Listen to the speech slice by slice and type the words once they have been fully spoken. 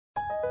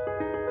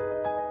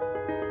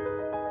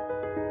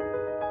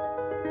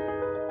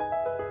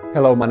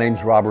Hello, my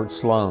name's Robert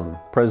Sloan,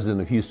 President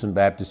of Houston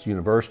Baptist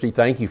University.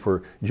 Thank you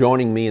for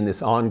joining me in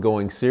this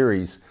ongoing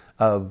series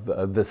of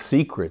the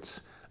secrets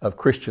of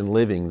Christian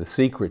living, the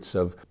secrets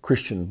of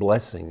Christian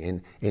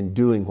blessing in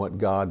doing what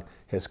God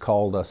has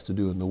called us to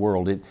do in the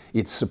world.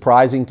 It's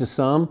surprising to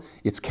some,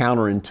 it's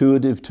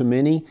counterintuitive to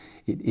many.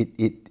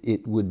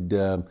 It would,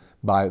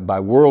 by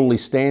worldly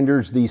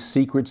standards, these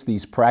secrets,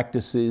 these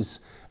practices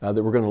that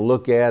we're going to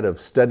look at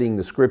of studying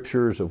the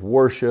scriptures, of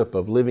worship,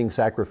 of living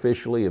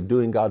sacrificially, of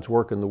doing God's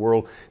work in the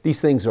world, these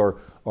things are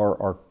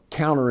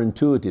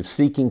counterintuitive,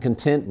 seeking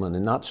contentment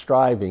and not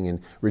striving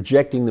and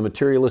rejecting the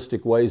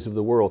materialistic ways of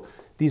the world.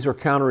 These are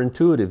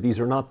counterintuitive.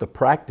 These are not the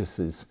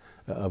practices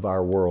of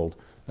our world,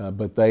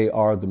 but they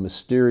are the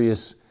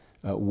mysterious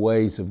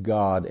ways of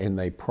God, and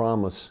they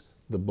promise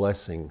the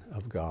blessing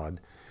of God.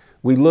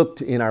 We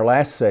looked in our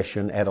last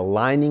session at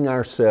aligning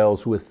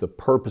ourselves with the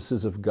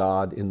purposes of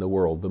God in the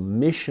world, the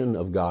mission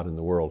of God in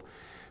the world,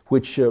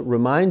 which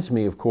reminds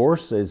me, of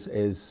course,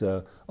 as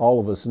all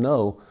of us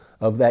know,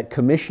 of that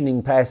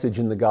commissioning passage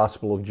in the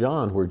Gospel of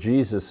John where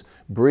Jesus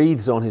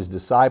breathes on His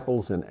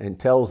disciples and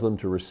tells them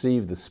to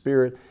receive the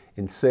Spirit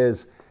and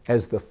says,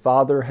 "As the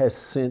Father has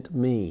sent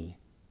me,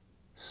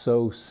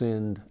 so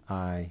send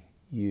I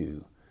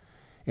you."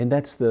 And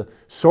that's the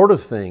sort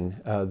of thing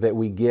that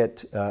we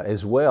get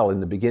as well in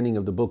the beginning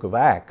of the book of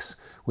Acts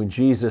when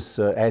Jesus,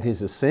 at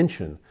His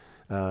ascension,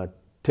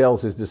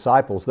 tells His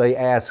disciples, they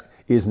ask,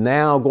 "Is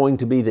now going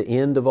to be the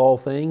end of all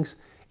things?"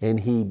 And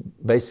He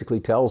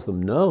basically tells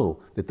them no,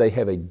 that they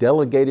have a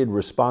delegated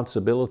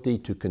responsibility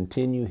to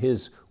continue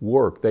His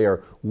work. They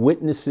are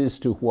witnesses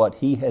to what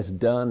He has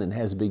done and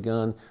has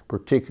begun,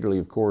 particularly,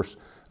 of course,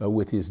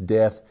 with His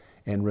death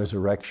and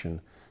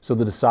resurrection. So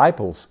the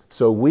disciples,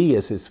 so we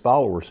as His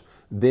followers,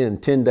 then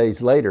 10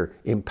 days later,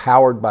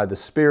 empowered by the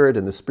Spirit,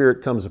 and the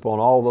Spirit comes upon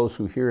all those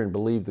who hear and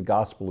believe the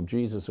gospel of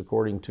Jesus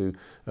according to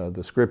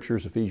the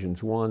scriptures,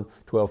 Ephesians 1,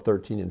 12,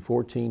 13, and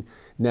 14.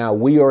 Now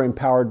we are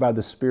empowered by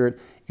the Spirit,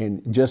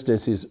 and just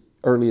as His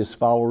earliest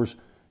followers,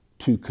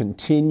 to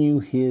continue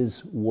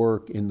His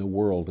work in the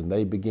world, and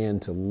they began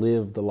to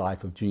live the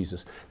life of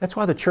Jesus. That's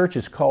why the church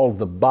is called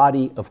the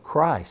body of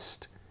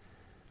Christ.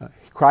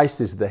 Christ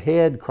is the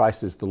head,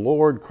 Christ is the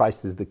Lord,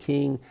 Christ is the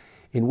King,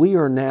 and we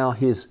are now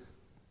His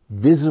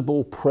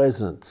visible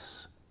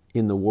presence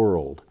in the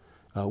world.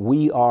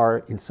 We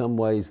are, in some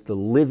ways, the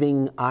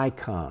living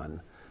icon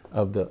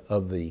of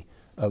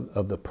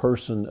the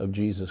person of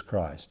Jesus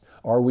Christ.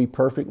 Are we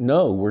perfect?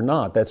 No, we're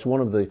not. That's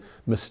one of the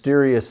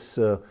mysterious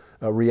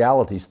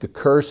realities. The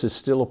curse is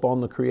still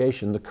upon the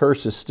creation. The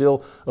curse is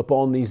still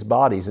upon these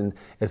bodies. And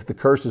as the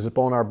curse is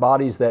upon our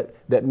bodies,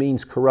 that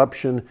means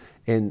corruption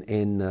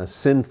and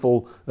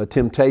sinful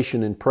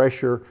temptation and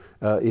pressure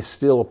is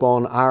still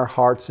upon our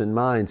hearts and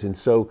minds. And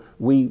so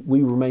we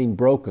remain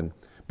broken.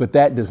 But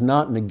that does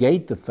not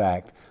negate the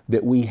fact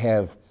that we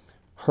have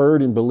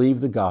heard and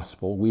believed the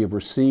gospel. We have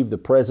received the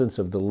presence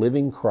of the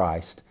living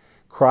Christ.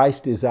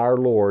 Christ is our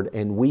Lord,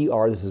 and we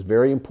are, this is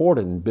very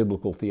important in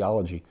biblical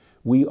theology,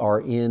 we are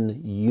in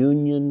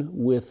union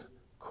with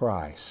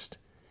Christ.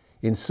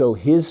 And so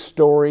His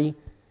story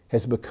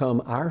has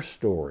become our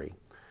story.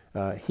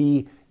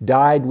 He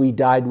died, we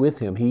died with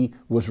Him. He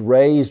was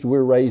raised,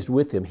 we're raised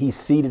with Him. He's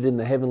seated in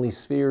the heavenly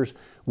spheres.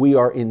 We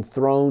are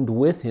enthroned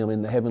with Him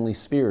in the heavenly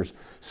spheres.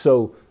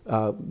 So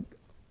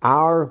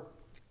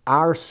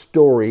our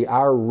story,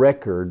 our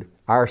record,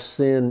 our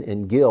sin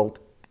and guilt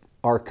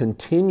are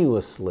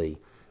continuously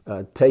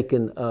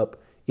taken up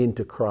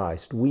into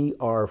Christ. We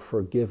are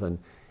forgiven,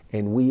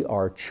 and we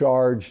are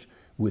charged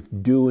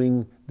with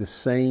doing the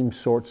same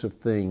sorts of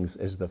things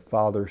as the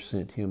Father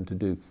sent Him to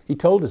do. He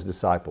told His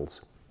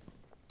disciples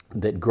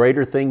that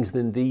greater things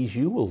than these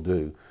you will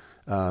do,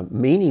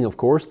 meaning, of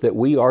course, that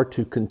we are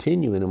to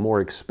continue in a more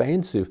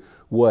expansive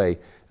way.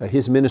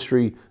 His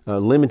ministry,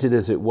 limited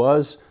as it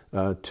was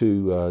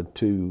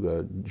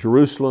to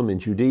Jerusalem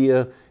and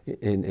Judea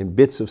and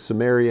bits of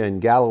Samaria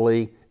and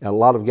Galilee, a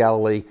lot of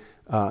Galilee,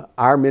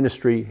 our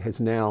ministry has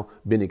now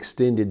been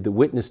extended. The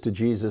witness to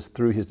Jesus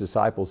through His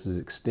disciples is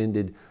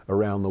extended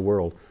around the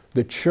world.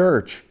 The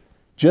church,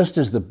 just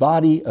as the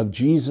body of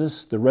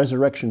Jesus, the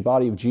resurrection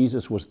body of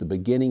Jesus, was the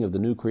beginning of the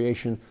new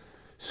creation,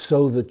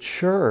 so the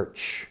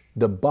church,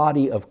 the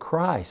body of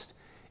Christ,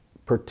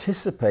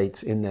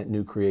 participates in that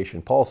new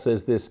creation. Paul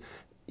says this,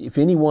 if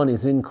anyone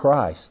is in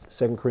Christ,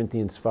 2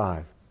 Corinthians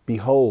 5,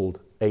 behold,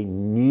 a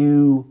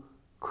new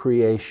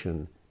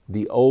creation.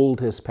 The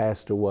old has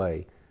passed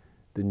away.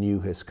 The new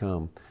has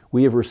come.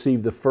 We have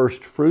received the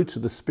first fruits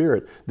of the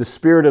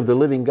Spirit of the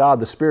living God,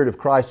 the Spirit of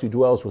Christ who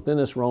dwells within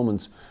us,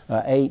 Romans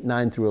 8,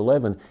 9 through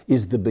 11,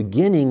 is the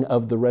beginning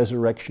of the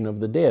resurrection of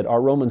the dead. Our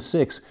Romans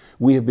 6,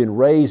 we have been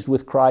raised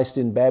with Christ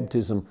in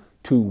baptism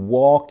to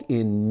walk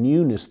in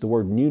newness. The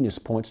word newness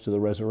points to the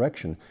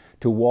resurrection.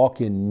 To walk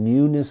in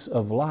newness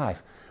of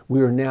life.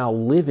 We are now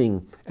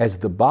living as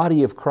the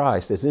body of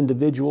Christ, as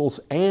individuals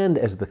and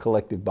as the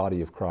collective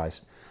body of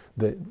Christ.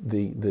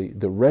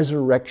 The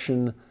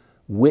resurrection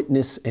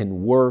witness and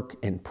work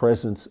and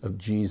presence of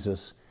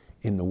Jesus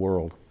in the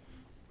world.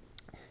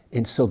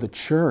 And so the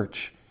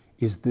church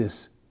is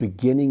this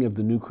beginning of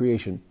the new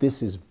creation.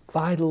 This is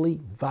vitally,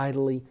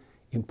 vitally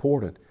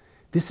important.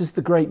 This is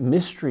the great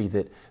mystery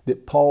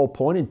that Paul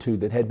pointed to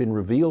that had been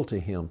revealed to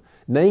him.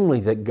 Namely,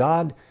 that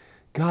God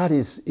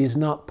is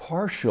not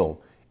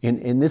partial.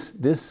 And this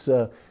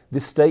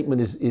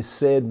statement is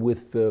said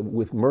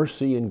with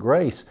mercy and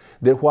grace,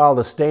 that while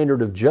the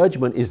standard of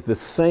judgment is the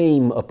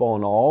same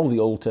upon all, the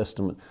Old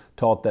Testament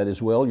taught that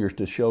as well. You're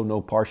to show no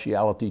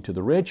partiality to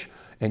the rich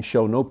and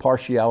show no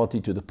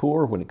partiality to the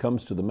poor when it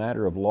comes to the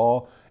matter of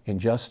law and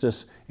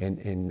justice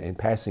and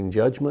passing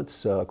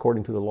judgments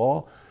according to the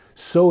law.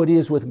 So it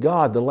is with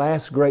God. The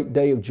last great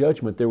day of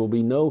judgment, there will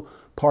be no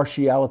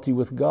partiality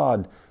with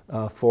God,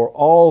 for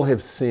all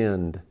have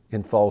sinned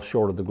and fall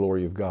short of the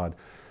glory of God.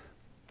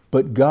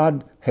 But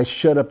God has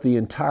shut up the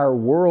entire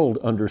world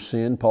under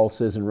sin, Paul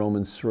says in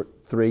Romans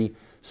 3,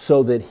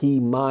 so that He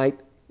might,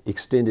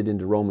 extend it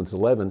into Romans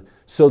 11,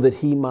 so that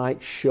He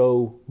might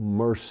show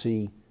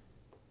mercy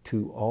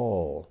to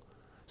all.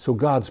 So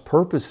God's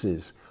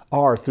purposes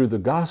are through the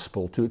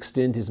gospel to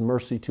extend His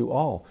mercy to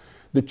all.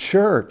 The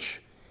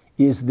church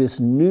is this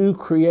new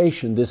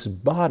creation, this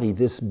body,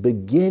 this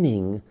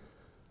beginning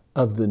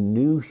of the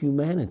new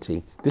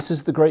humanity. This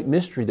is the great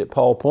mystery that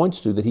Paul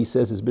points to, that he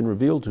says has been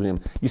revealed to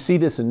him. You see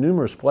this in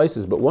numerous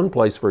places, but one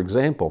place, for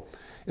example,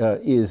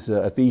 is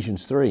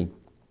Ephesians 3.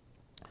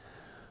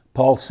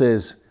 Paul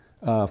says,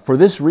 for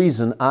this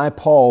reason, I,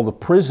 Paul, the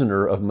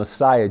prisoner of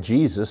Messiah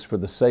Jesus, for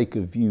the sake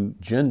of you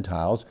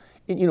Gentiles.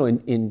 And, you know,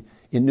 in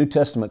New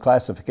Testament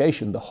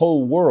classification, the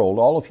whole world,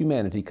 all of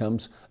humanity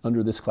comes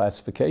under this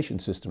classification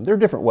system. There are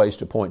different ways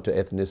to point to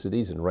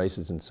ethnicities and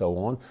races and so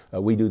on.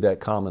 We do that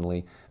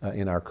commonly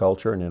in our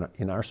culture and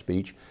in our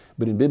speech.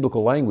 But in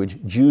biblical language,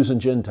 Jews and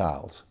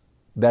Gentiles,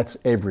 that's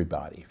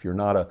everybody. If you're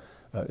not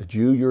a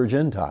Jew, you're a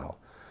Gentile.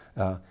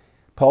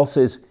 Paul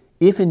says,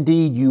 if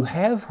indeed you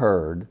have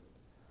heard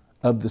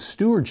of the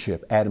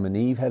stewardship, Adam and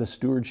Eve had a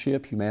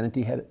stewardship,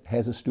 humanity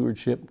has a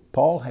stewardship,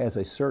 Paul has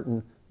a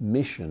certain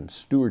mission,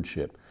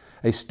 stewardship.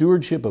 A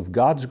stewardship of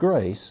God's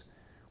grace,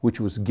 which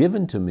was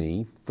given to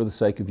me for the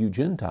sake of you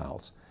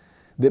Gentiles.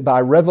 That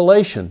by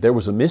revelation, there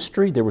was a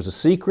mystery, there was a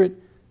secret,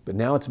 but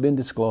now it's been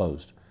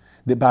disclosed.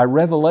 That by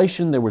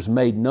revelation there was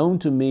made known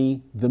to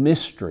me the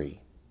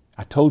mystery.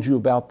 I told you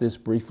about this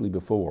briefly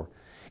before.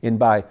 And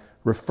by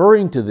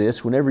referring to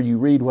this, whenever you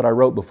read what I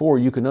wrote before,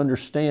 you can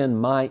understand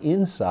my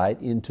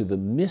insight into the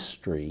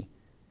mystery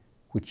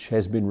which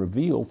has been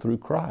revealed through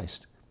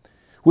Christ.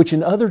 Which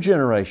in other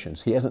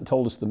generations, he hasn't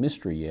told us the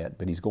mystery yet,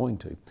 but he's going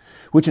to,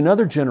 which in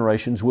other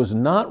generations was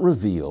not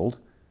revealed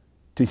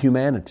to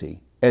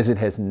humanity, as it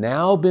has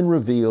now been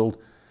revealed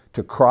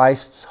to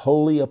Christ's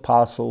holy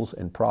apostles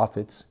and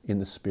prophets in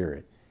the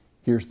Spirit.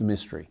 Here's the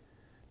mystery.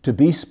 To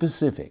be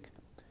specific,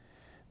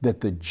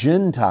 that the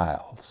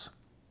Gentiles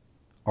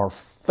are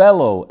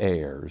fellow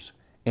heirs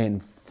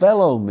and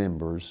fellow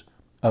members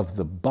of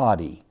the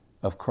body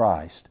of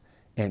Christ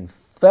and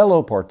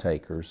fellow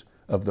partakers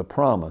of the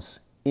promise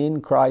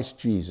in Christ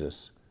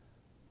Jesus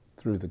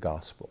through the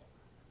gospel.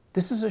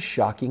 This is a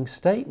shocking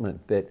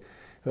statement that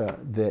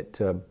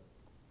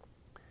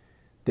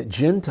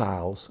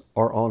Gentiles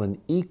are on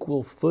an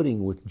equal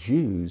footing with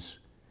Jews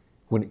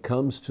when it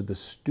comes to the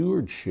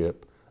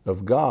stewardship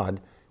of God,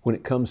 when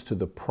it comes to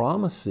the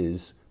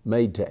promises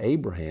made to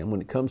Abraham, when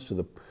it comes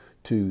to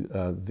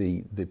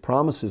the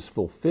promises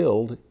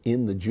fulfilled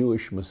in the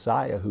Jewish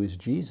Messiah who is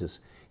Jesus.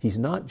 He's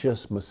not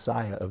just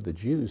Messiah of the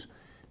Jews,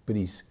 but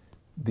He's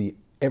the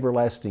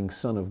everlasting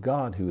Son of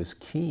God who is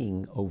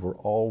King over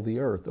all the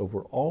earth,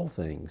 over all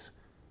things,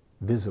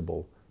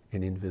 visible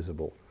and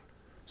invisible.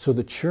 So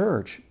the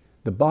church,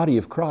 the body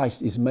of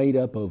Christ, is made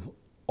up of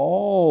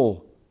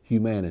all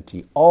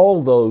humanity,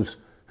 all those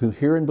who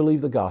hear and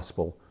believe the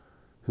gospel,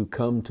 who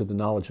come to the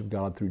knowledge of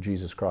God through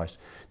Jesus Christ.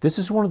 This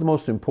is one of the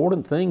most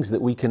important things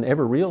that we can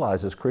ever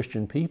realize as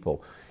Christian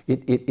people.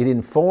 It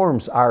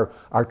informs our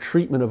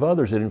treatment of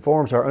others. It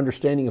informs our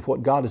understanding of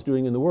what God is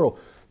doing in the world.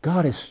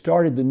 God has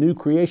started the new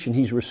creation.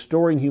 He's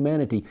restoring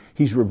humanity.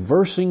 He's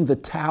reversing the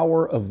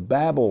Tower of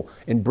Babel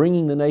and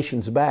bringing the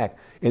nations back.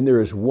 And there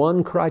is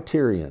one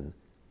criterion: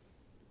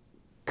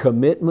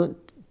 commitment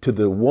to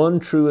the one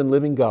true and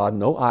living God,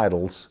 no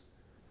idols,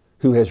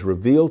 who has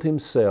revealed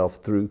Himself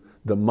through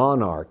the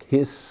monarch,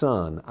 His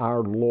Son,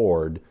 our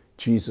Lord,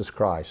 Jesus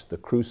Christ, the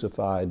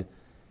crucified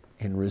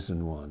and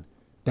risen one.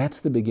 That's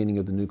the beginning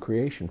of the new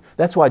creation.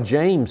 That's why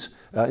James,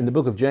 in the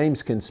book of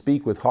James, can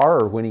speak with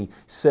horror when he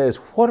says,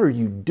 what are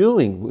you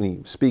doing? When he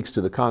speaks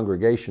to the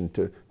congregation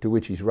to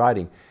which he's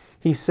writing.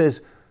 He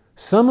says,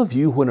 some of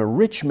you, when a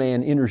rich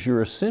man enters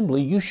your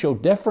assembly, you show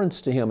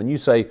deference to him and you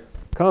say,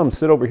 come,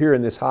 sit over here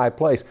in this high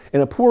place.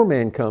 And a poor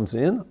man comes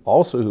in,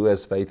 also who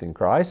has faith in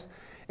Christ,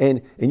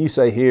 and you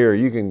say, here,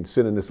 you can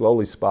sit in this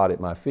lowly spot at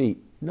my feet.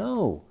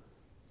 No.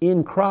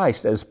 In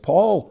Christ, as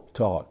Paul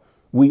taught,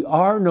 we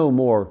are no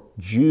more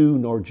Jew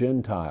nor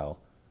Gentile,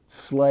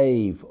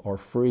 slave or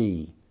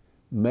free,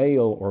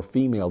 male or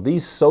female.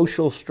 These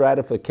social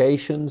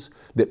stratifications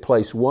that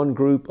place one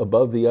group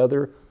above the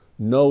other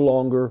no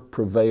longer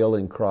prevail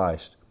in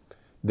Christ.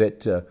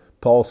 That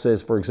Paul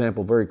says, for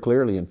example, very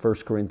clearly in 1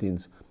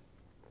 Corinthians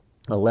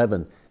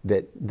 11,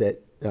 that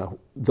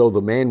though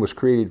the man was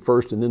created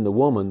first and then the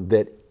woman,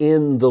 that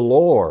in the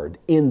Lord,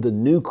 in the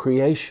new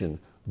creation,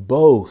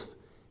 both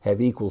have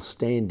equal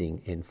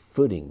standing and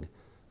footing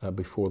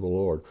before the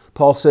Lord.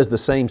 Paul says the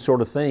same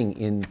sort of thing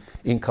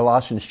in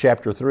Colossians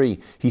chapter 3.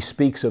 He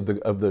speaks of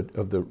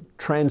the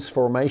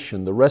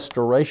transformation, the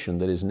restoration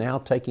that is now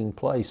taking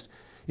place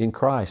in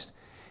Christ.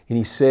 And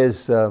he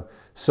says,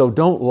 so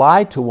don't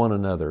lie to one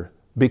another,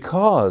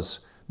 because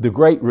the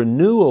great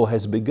renewal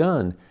has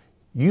begun.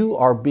 You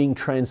are being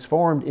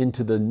transformed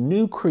into the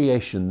new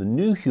creation, the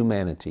new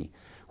humanity,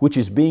 which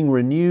is being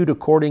renewed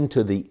according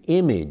to the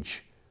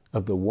image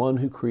of the one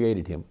who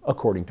created him,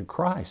 according to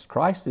Christ.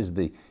 Christ is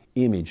the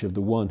image of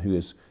the one who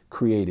has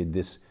created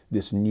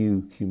this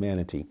new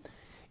humanity.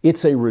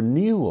 It's a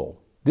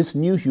renewal. This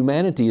new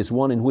humanity is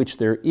one in which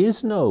there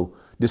is no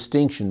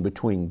distinction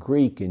between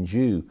Greek and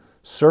Jew,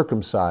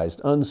 circumcised,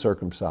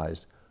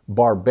 uncircumcised,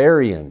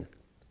 barbarian,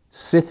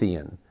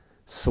 Scythian,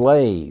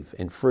 slave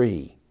and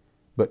free.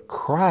 But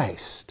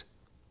Christ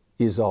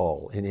is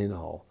all and in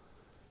all.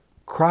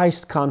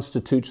 Christ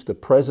constitutes the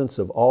presence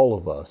of all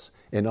of us,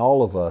 and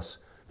all of us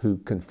who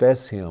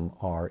confess Him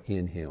are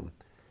in Him.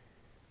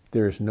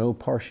 There is no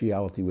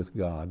partiality with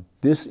God.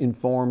 This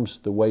informs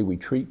the way we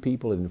treat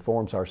people. It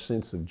informs our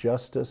sense of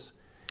justice.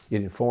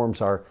 It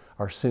informs our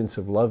sense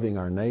of loving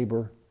our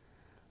neighbor.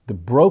 The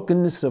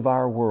brokenness of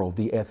our world,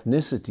 the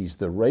ethnicities,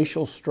 the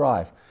racial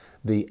strife,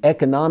 the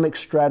economic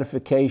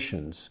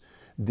stratifications,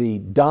 the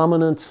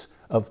dominance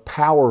of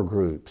power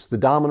groups, the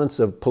dominance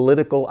of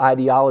political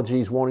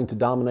ideologies wanting to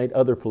dominate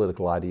other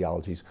political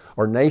ideologies,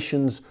 or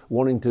nations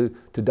wanting to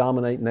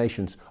dominate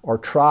nations, or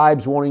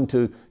tribes wanting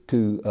to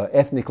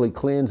ethnically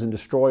cleanse and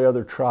destroy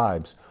other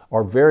tribes,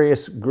 or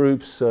various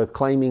groups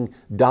claiming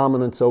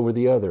dominance over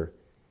the other,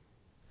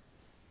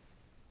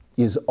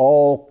 is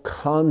all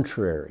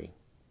contrary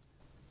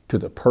to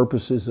the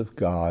purposes of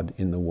God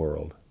in the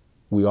world.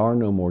 We are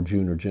no more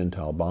Jew nor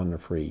Gentile, bond nor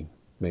free,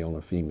 male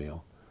nor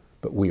female,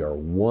 but we are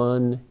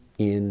one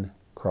in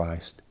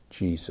Christ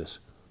Jesus.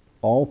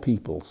 All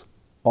peoples,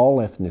 all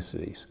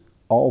ethnicities,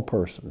 all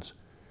persons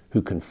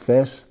who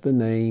confess the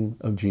name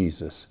of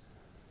Jesus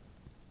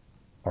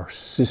are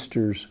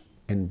sisters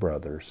and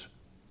brothers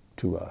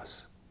to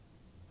us.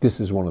 This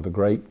is one of the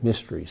great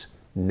mysteries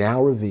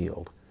now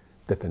revealed,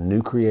 that the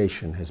new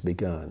creation has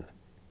begun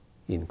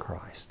in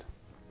Christ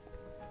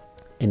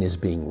and is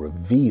being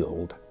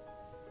revealed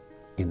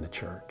in the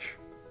church.